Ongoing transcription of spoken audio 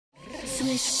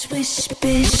Swish, swish,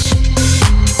 bish.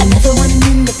 Another one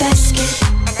in the basket.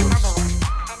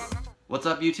 What's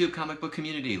up, YouTube comic book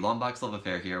community? LONGBOX LOVE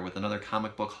affair here with another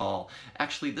comic book haul.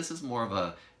 Actually, this is more of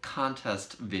a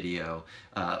contest video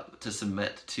to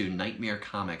submit to Nytemare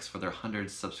Comics for their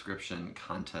 100 subscription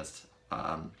contest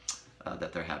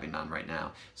that they're having on right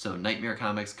now. So Nytemare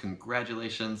Comics,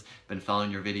 congratulations. Been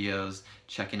following your videos,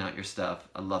 checking out your stuff.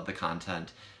 I love the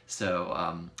content.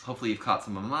 So hopefully you've caught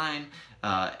some of mine,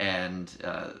 and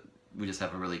we just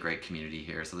have a really great community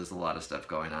here, so there's a lot of stuff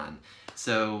going on.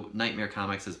 So Nytemare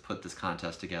Comics has put this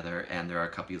contest together, and there are a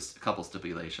couple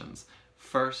stipulations.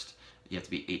 First, you have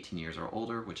to be 18 years or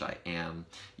older, which I am.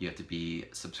 You have to be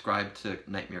subscribed to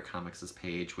Nytemare Comics'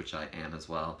 page, which I am as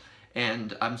well.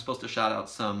 And I'm supposed to shout out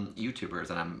some YouTubers,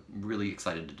 and I'm really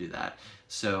excited to do that.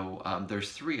 So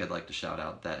there's 3 I'd like to shout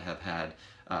out that have had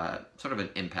sort of an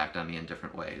impact on me in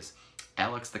different ways.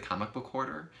 Alex the Comic Book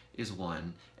Hoarder is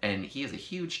one, and he has a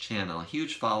huge channel,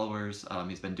 huge followers.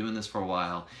 He's been doing this for a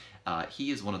while.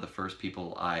 He is one of the first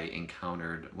people I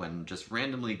encountered when just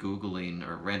randomly Googling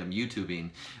or random YouTubing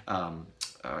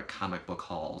comic book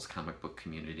hauls, comic book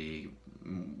community,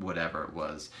 whatever it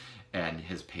was, and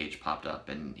his page popped up,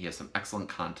 and he has some excellent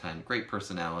content, great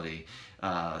personality,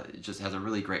 just has a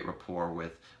really great rapport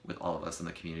with all of us in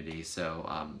the community.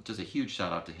 So just a huge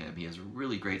shout out to him. He has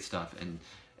really great stuff,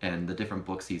 and the different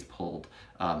books he's pulled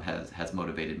has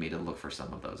motivated me to look for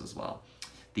some of those as well.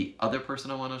 The other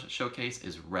person I want to showcase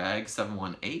is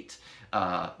Rag718,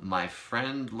 my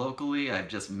friend locally. I've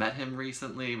just met him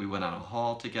recently. We went on a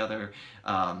haul together,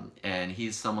 and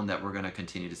he's someone that we're going to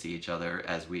continue to see each other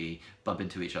as we bump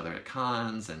into each other at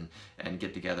cons and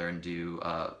get together and do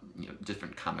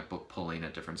different comic book pulling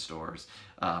at different stores.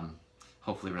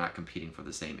 Hopefully we're not competing for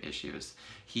the same issues.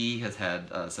 He has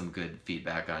had some good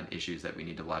feedback on issues that we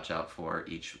need to watch out for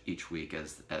each week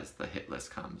as the hit list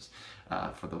comes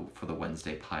for the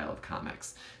Wednesday pile of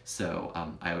comics. So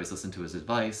I always listen to his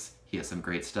advice. He has some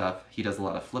great stuff. He does a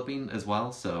lot of flipping as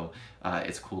well, so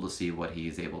it's cool to see what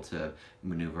he's able to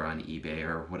maneuver on eBay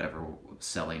or whatever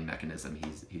selling mechanism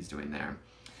he's doing there.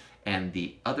 And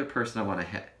the other person I want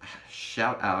to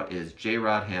shout out is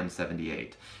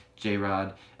JRodHam78.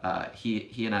 J-Rod,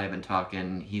 he and I have been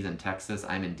talking. He's in Texas,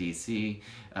 I'm in DC.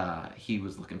 He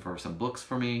was looking for some books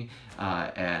for me,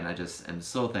 and I just am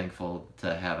so thankful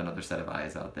to have another set of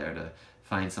eyes out there to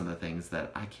find some of the things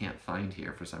that I can't find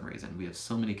here for some reason. We have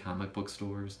so many comic book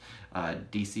stores.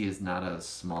 DC is not a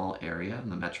small area, in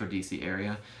the Metro DC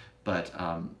area, but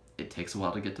it takes a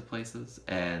while to get to places,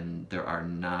 and there are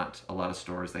not a lot of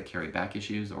stores that carry back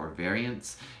issues or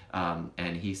variants,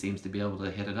 and he seems to be able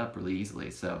to hit it up really easily.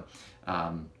 So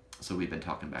so we've been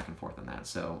talking back and forth on that,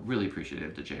 so really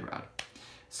appreciative to J-Rod.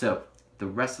 So the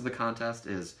rest of the contest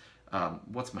is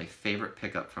what's my favorite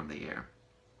pickup from the year.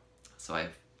 So I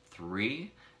have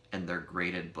 3, and they're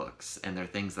graded books, and they're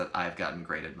things that I've gotten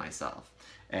graded myself.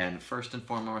 And first and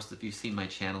foremost, if you've seen my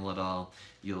channel at all,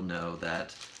 you'll know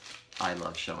that I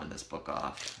love showing this book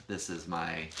off. This is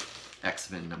my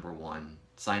X-Men #1,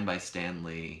 signed by Stan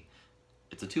Lee.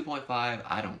 It's a 2.5,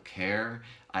 I don't care.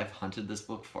 I've hunted this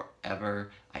book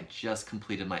forever. I just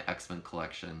completed my X-Men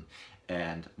collection,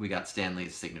 and we got Stan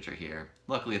Lee's signature here.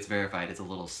 Luckily it's verified. It's a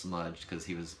little smudged because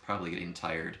he was probably getting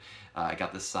tired. I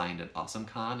got this signed at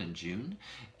AwesomeCon in June,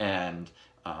 and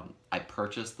I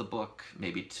purchased the book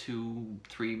maybe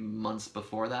 2-3 months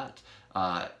before that.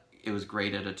 It was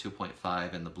graded a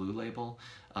 2.5 in the blue label.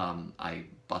 I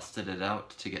busted it out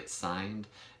to get signed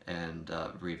and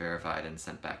re-verified and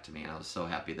sent back to me. And I was so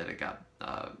happy that it got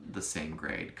the same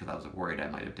grade, because I was worried I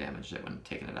might have damaged it when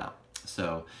taking it out.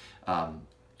 So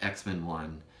X-Men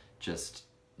 1, just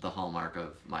the hallmark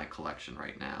of my collection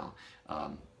right now.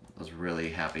 I was really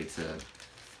happy to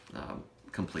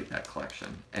complete that collection.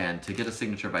 And to get a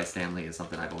signature by Stan Lee is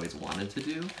something I've always wanted to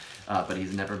do, but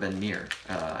he's never been near.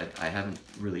 I haven't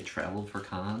really traveled for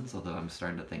cons, although I'm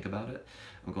starting to think about it.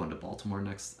 I'm going to Baltimore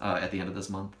at the end of this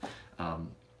month,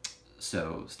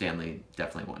 so Stan Lee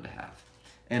definitely one to have.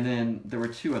 And then there were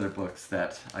 2 other books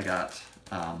that I got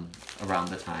around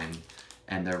the time,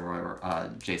 and there were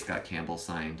J. Scott Campbell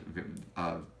signed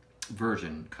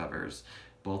version covers,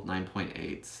 both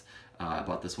 9.8s. I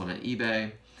bought this one on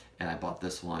eBay, and I bought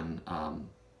this one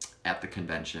at the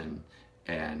convention,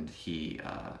 and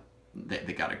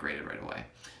they got it graded right away.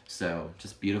 So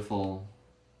just beautiful,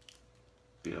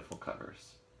 beautiful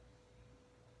covers.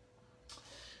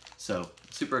 So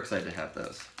super excited to have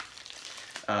those.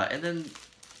 And then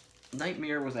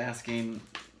Nytemare was asking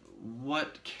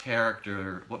what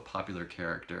popular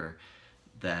character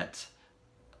that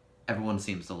everyone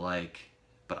seems to like,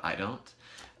 but I don't.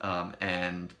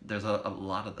 And there's a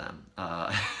lot of them.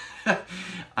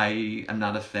 I am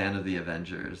not a fan of the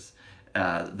Avengers.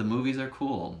 The movies are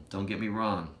cool, don't get me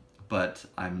wrong, but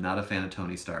I'm not a fan of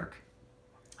Tony Stark.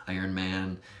 Iron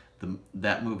Man,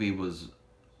 that movie was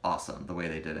awesome, the way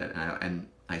they did it, and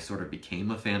I sort of became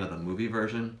a fan of the movie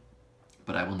version,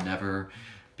 but I will never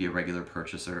be a regular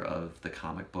purchaser of the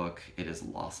comic book. It is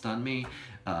lost on me.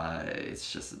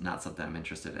 It's just not something I'm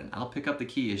interested in. I'll pick up the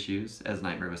key issues, as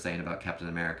Nytemare was saying about Captain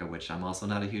America, which I'm also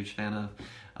not a huge fan of.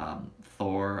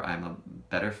 Thor, I'm a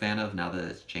better fan of now that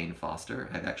it's Jane Foster.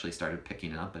 I've actually started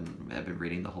picking up and have been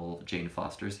reading the whole Jane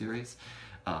Foster series.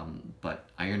 But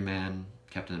Iron Man,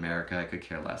 Captain America, I could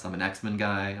care less. I'm an X-Men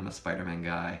guy, I'm a Spider-Man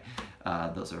guy.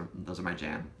 Those are my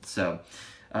jam. So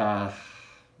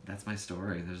that's my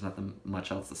story. There's nothing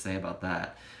much else to say about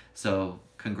that. So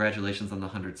congratulations on the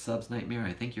 100 subs, Nytemare.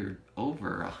 I think you're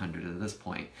over 100 at this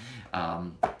point.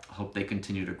 Hope they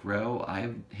continue to grow. I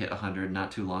hit 100 not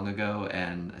too long ago,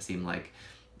 and it seemed like,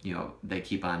 you know, they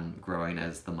keep on growing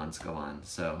as the months go on.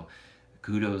 So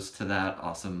kudos to that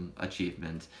awesome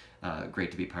achievement.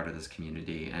 Great to be part of this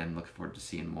community, and look forward to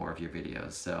seeing more of your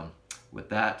videos. So with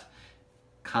that,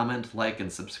 comment, like,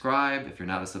 and subscribe. If you're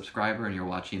not a subscriber and you're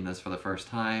watching this for the first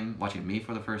time, watching me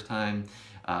for the first time,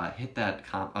 hit that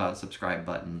subscribe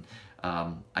button.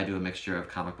 I do a mixture of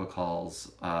comic book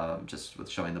hauls, just with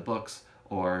showing the books,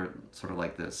 or sort of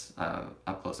like this,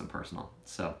 up close and personal.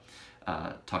 So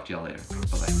talk to y'all later.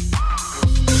 Bye-bye.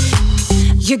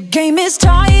 Your game is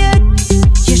tired,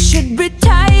 you should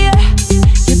retire.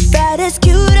 You're bad as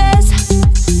cute as